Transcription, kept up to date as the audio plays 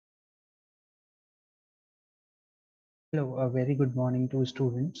Hello, a very good morning to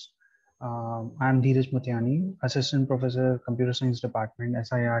students. I'm Dheeraj Motiyani, Assistant Professor, Computer Science Department,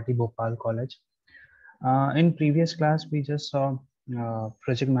 SIRT Bhopal College. In previous class, we just saw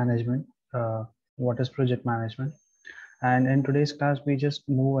project management. What is project management? And in today's class, we just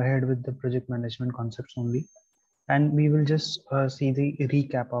move ahead with the project management concepts only. And we will just see the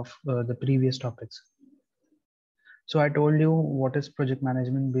recap of the previous topics. So I told you what is project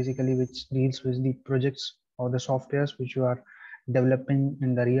management, basically, which deals with the projects or the softwares which you are developing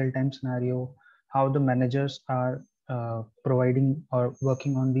in the real-time scenario, how the managers are providing or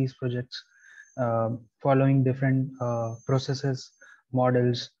working on these projects, following different processes,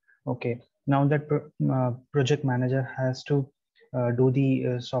 models. Okay, now that project manager has to do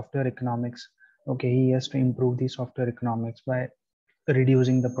the software economics. Okay, he has to improve the software economics by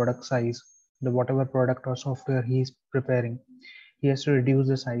reducing the product size, the whatever product or software he is preparing, he has to reduce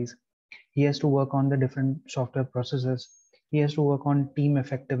the size. He has to work on the different software processes. He has to work on team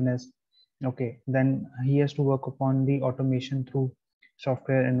effectiveness. Okay, then he has to work upon the automation through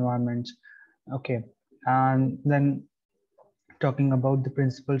software environments. Okay, and then talking about the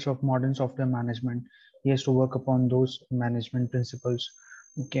principles of modern software management, he has to work upon those management principles.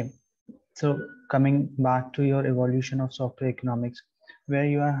 Okay, so coming back to your evolution of software economics, where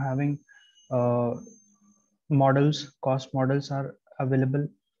you are having uh, models, cost models are available,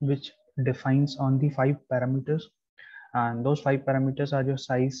 which defines on the 5 parameters. And those 5 parameters are your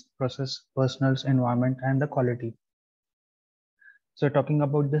size, process, personals, environment, and the quality. So talking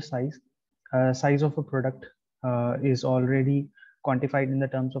about the size of a product is already quantified in the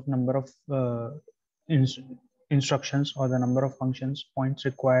terms of number of ins instructions or the number of functions points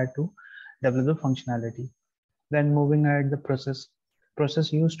required to develop the functionality. Then moving ahead, the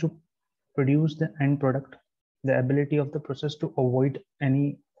process used to produce the end product, the ability of the process to avoid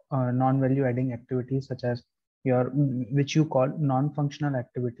any non-value adding activities such as your which you call non-functional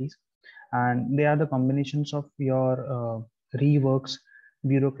activities, and they are the combinations of your reworks,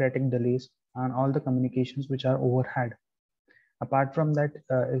 bureaucratic delays, and all the communications which are overhead. Apart from that,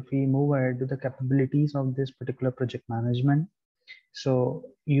 if we move ahead to the capabilities of this particular project management, so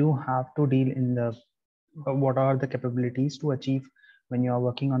you have to deal in the what are the capabilities to achieve when you are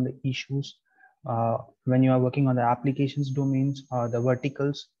working on the issues, when you are working on the applications domains, the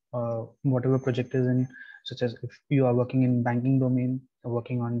verticals, whatever project is in, such as if you are working in banking domain,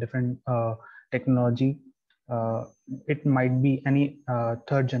 working on different technology, uh, it might be any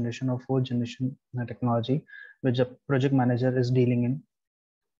third generation or fourth generation technology which a project manager is dealing in.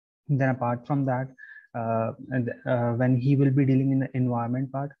 Then apart from that, when he will be dealing in the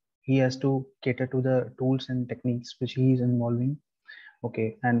environment part, he has to cater to the tools and techniques which he is involving.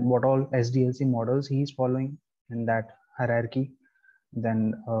 Okay, and what all SDLC models he is following in that hierarchy.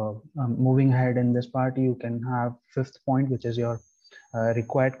 Then moving ahead in this part, you can have fifth point, which is your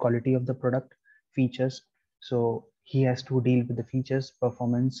required quality of the product features. So he has to deal with the features,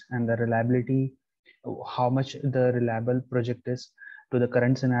 performance, and the reliability, how much the reliable project is to the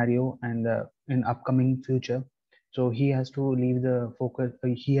current scenario and in upcoming future. So he has to leave the focus,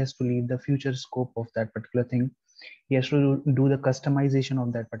 he has to leave the future scope of that particular thing. He has to do the customization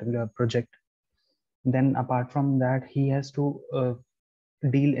of that particular project. Then apart from that, he has to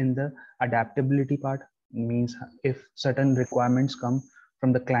deal in the adaptability part, means if certain requirements come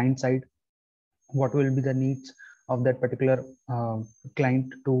from the client side, what will be the needs of that particular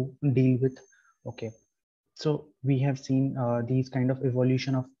client to deal with. Okay, so we have seen these kind of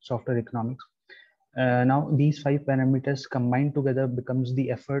evolution of software economics. Now these 5 parameters combined together becomes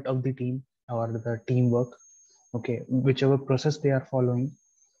the effort of the team or the teamwork. Okay, whichever process they are following.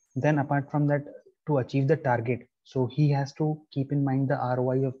 Then apart from that, to achieve the target, so he has to keep in mind the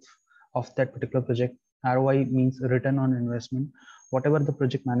ROI of that particular project. ROI means return on investment. Whatever the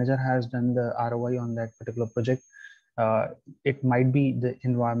project manager has done the ROI on that particular project, uh, it might be the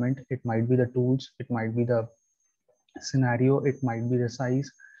environment, it might be the tools, it might be the scenario, it might be the size,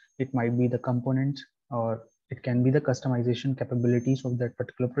 it might be the components, or it can be the customization capabilities of that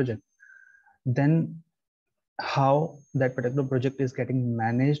particular project. Then how that particular project is getting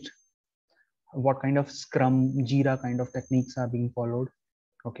managed, what kind of scrum, jira kind of techniques are being followed.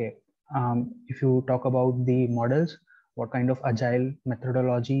 Okay, if you talk about the models, what kind of agile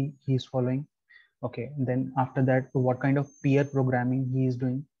methodology he is following. Okay, then after that, what kind of peer programming he is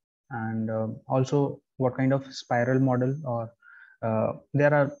doing, and also what kind of spiral model, or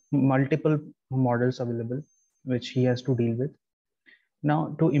there are multiple models available which he has to deal with.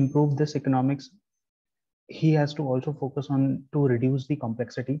 Now to improve this economics, he has to also focus on to reduce the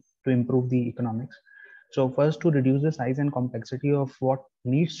complexity to improve the economics. So first, to reduce the size and complexity of what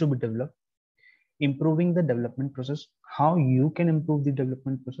needs to be developed, improving the development process, how you can improve the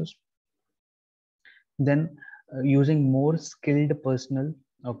development process. Then using more skilled personnel.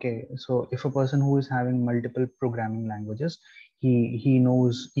 Okay, so if a person who is having multiple programming languages, he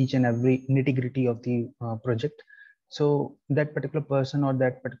knows each and every nitty gritty of the project, so that particular person or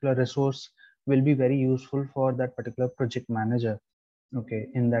that particular resource will be very useful for that particular project manager. Okay,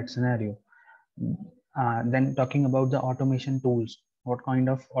 in that scenario. Then talking about the automation tools, what kind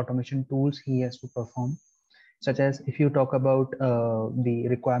of automation tools he has to perform, such as if you talk about the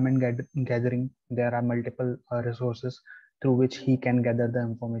requirement gathering, there are multiple resources through which he can gather the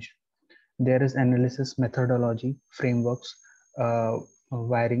information. There is analysis methodology, frameworks,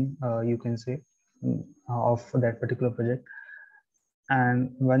 wiring, you can say, of that particular project.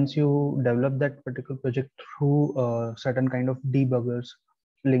 And once you develop that particular project through certain kind of debuggers,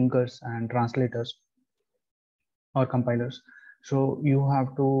 linkers, and translators or compilers, so you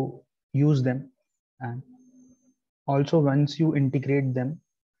have to use them. And also, once you integrate them,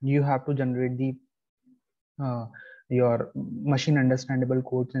 you have to generate the your machine understandable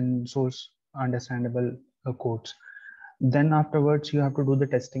codes and source understandable codes. Then afterwards, you have to do the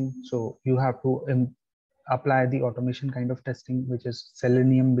testing. So you have to apply the automation kind of testing, which is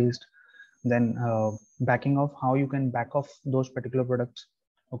Selenium based. Then backing off, how you can back off those particular products.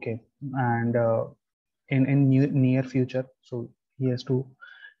 Okay, and in near future, so he has to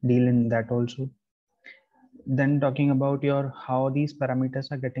deal in that also. Then talking about your how these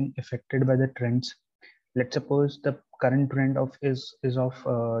parameters are getting affected by the trends. Let's suppose the current trend of is of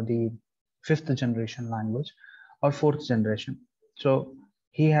the fifth generation language or fourth generation. So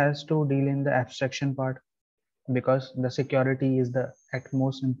he has to deal in the abstraction part, because the security is the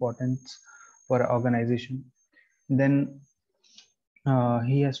utmost importance for an organization. Then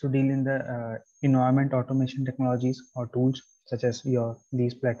he has to deal in the environment automation technologies or tools, such as your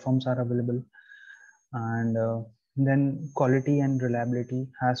these platforms are available. And then quality and reliability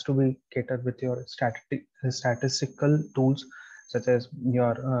has to be catered with your statistical tools, such as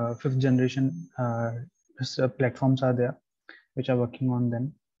your fifth generation platforms are there which are working on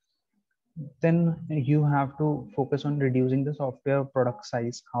them. Then you have to focus on reducing the software product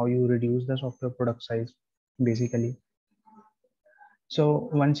size, how you reduce the software product size basically. So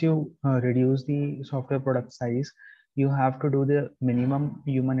once you reduce the software product size, you have to do the minimum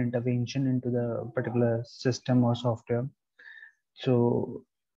human intervention into the particular system or software. So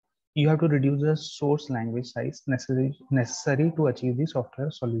you have to reduce the source language size necessary to achieve the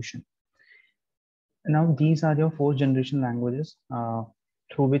software solution. Now these are your fourth generation languages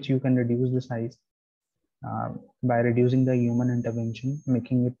through which you can reduce the size by reducing the human intervention,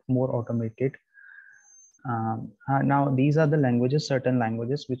 making it more automated. Now these are the languages, certain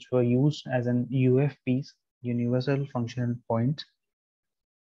languages which were used as an UFPs, universal functional points.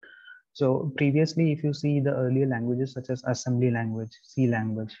 So previously, if you see the earlier languages such as assembly language, C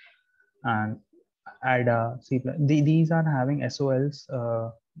language, and ADA, C, these are having SOLs.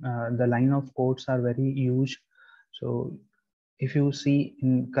 The line of codes are very huge. So if you see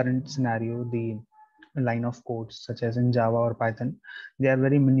in current scenario, the line of codes such as in Java or Python, they are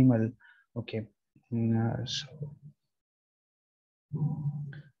very minimal. Okay.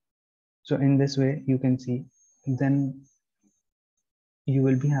 So in this way, you can see, then you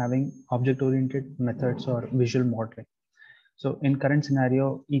will be having object-oriented methods or visual modeling. So in current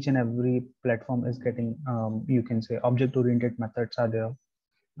scenario, each and every platform is getting, you can say, object-oriented methods are there,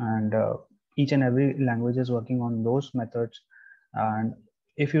 and each and every language is working on those methods. And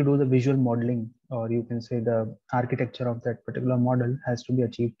if you do the visual modeling, or you can say the architecture of that particular model has to be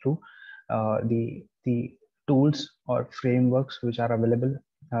achieved through the tools or frameworks which are available,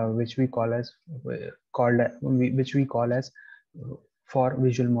 which we call as for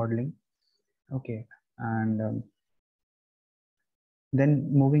visual modeling. Okay, and then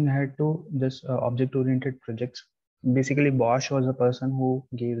moving ahead to this object-oriented projects. Basically, Bosch was a person who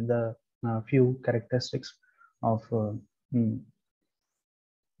gave the few characteristics of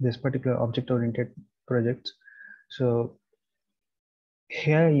this particular object-oriented projects. So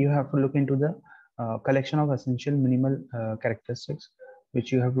here you have to look into the collection of essential minimal characteristics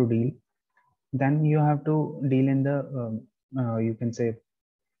which you have to deal. Then you have to deal in the you can say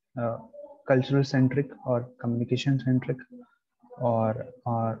cultural centric or communication centric, or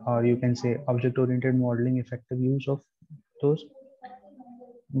you can say object oriented modeling, effective use of those.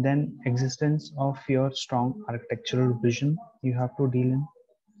 Then existence of your strong architectural vision you have to deal in.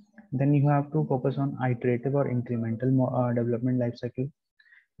 Then you have to focus on iterative or incremental development lifecycle,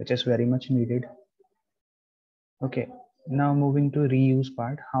 which is very much needed. Okay, now moving to reuse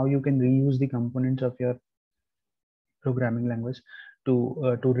part, how you can reuse the components of your programming language.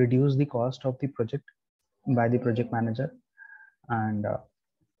 to reduce the cost of the project by the project manager. And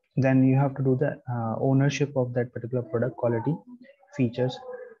then you have to do the ownership of that particular product quality, features,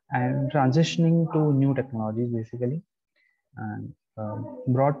 and transitioning to new technologies basically. And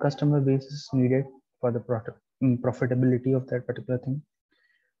broad customer base is needed for the profitability of that particular thing.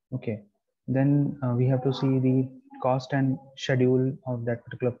 Okay, then we have to see the cost and schedule of that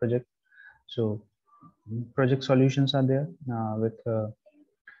particular project. So project solutions are there with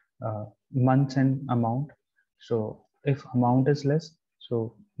months and amount. So if amount is less,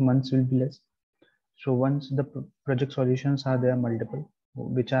 so months will be less. So once the project solutions are there multiple,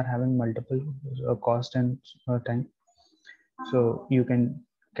 which are having multiple cost and time, so you can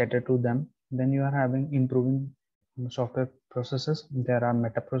cater to them. Then you are having improving software processes. There are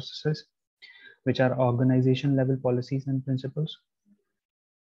meta processes, which are organization level policies and principles.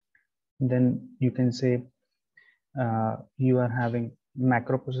 Then you can say you are having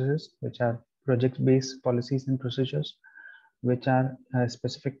macro processes, which are project based policies and procedures, which are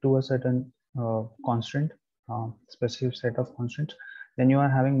specific to a certain constraint, specific set of constraints. Then you are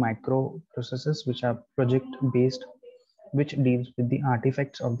having micro processes, which are project based, which deals with the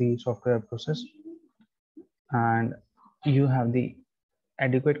artifacts of the software process. And you have the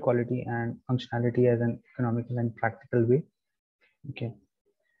adequate quality and functionality as an economical and practical way. Okay.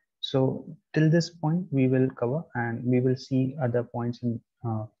 So till this point, we will cover, and we will see other points in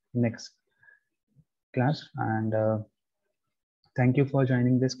next class. And thank you for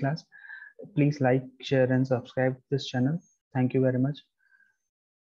joining this class. Please like, share, and subscribe this channel. Thank you very much.